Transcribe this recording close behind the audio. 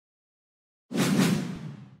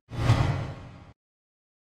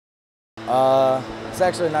It's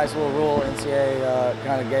actually a nice little rule NCAA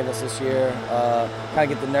kind of gave us this year.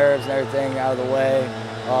 Kind of get the nerves and everything out of the way.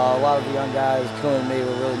 A lot of the young guys, including me,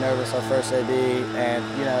 were really nervous our first AB, and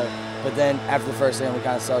but then after the first inning, we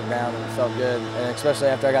kind of settled down and it felt good. And especially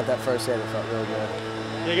after I got that first hit, it felt really good.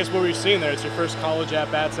 Yeah, I guess what were you seeing there? It's your first college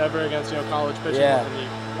at bats ever against college pitching. Yeah,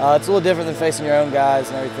 it's a little different than facing your own guys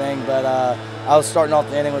and everything. But I was starting off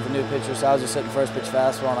the inning with a new pitcher, so I was just hitting first pitch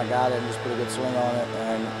fastball, and I got it and just put a good swing on it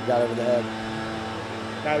and got over the head.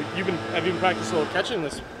 Now, have you been practicing a little catching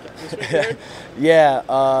this week? Yeah,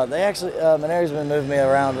 they actually Mainieri's been moving me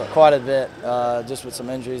around quite a bit, just with some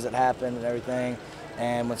injuries that happened and everything.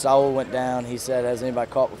 And when Saul went down, he said, "Has anybody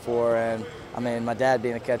caught before?" And I mean, my dad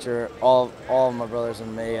being a catcher, all of my brothers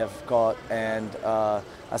and me have caught. And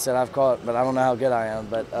I said, "I've caught, but I don't know how good I am."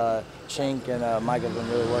 But Chink and Mike have been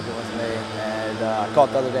really working with me, and I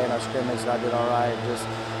caught the other day in our scrimmage, and I did all right.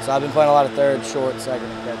 So I've been playing a lot of third, short, second,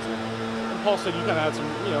 and catcher. Paul said you kind of had some,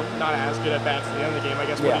 not as good at bats at the end of the game. I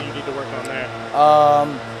guess what do you need to work on there?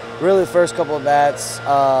 Really, the first couple of bats,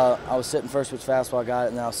 I was sitting first pitch fastball, I got it,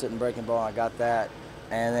 and then I was sitting breaking ball, I got that.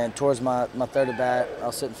 And then towards my third at bat, I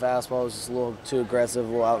was sitting fastball, I was just a little too aggressive, a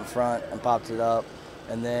little out in front, and popped it up.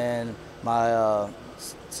 And then my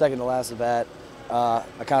second to last at bat, I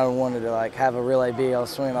kind of wanted to have a real AB. I was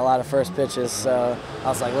swinging a lot of first pitches, so I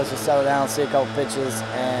was like, let's just settle down, see a couple pitches,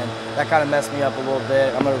 and that kind of messed me up a little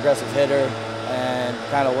bit. I'm an aggressive hitter, and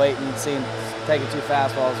kind of waiting, seeing taking two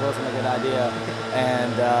fastballs wasn't a good idea.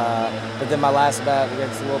 And but then my last bat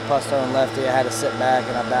against a little puss-throwing lefty, I had to sit back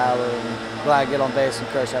and I battled, and glad I get on base and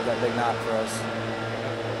Kirsch had that big knock for us.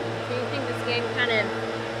 Do you think this game kind of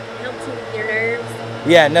helps you with your nerves?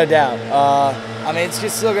 Yeah, no doubt. I mean, it's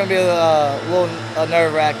just still going to be a little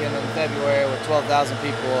nerve-wracking in February with 12,000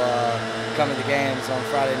 people coming to games on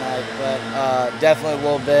Friday night, but definitely a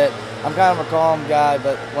little bit. I'm kind of a calm guy,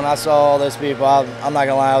 but when I saw all those people, I'm not going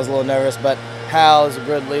to lie, I was a little nervous, but Hal is a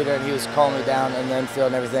good leader, and he was calming me down in the infield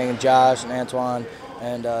and everything, and Josh and Antoine,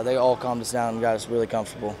 and they all calmed us down and got us really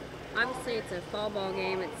comfortable. Obviously, it's a fall ball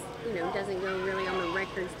game. It's doesn't go really on the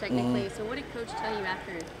records technically. So what did Coach tell you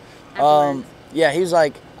afterwards? Yeah, he was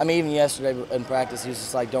like, I mean, even yesterday in practice, he was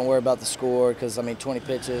just like, don't worry about the score, because, I mean, 20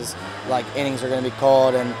 pitches, innings are going to be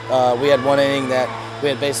called, and we had one inning that we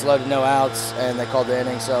had bases loaded, no outs, and they called the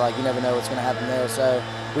inning, so, you never know what's going to happen there. So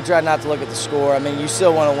we tried not to look at the score. I mean, you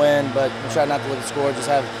still want to win, but we tried not to look at the score, just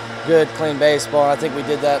have good, clean baseball. I think we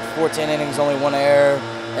did that 14 innings, only one error,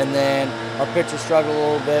 and then our pitchers struggled a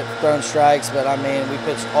little bit throwing strikes, but, I mean, we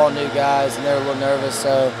pitched all new guys, and they were a little nervous,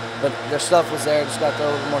 but their stuff was there, just got to throw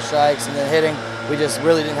a little more strikes, and then hitting, we just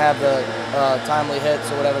really didn't have the timely hits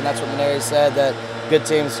or whatever, and that's what Mainieri said, that good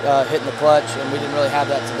teams hit in the clutch, and we didn't really have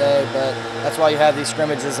that today, but that's why you have these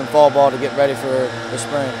scrimmages and fall ball to get ready for the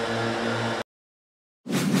spring.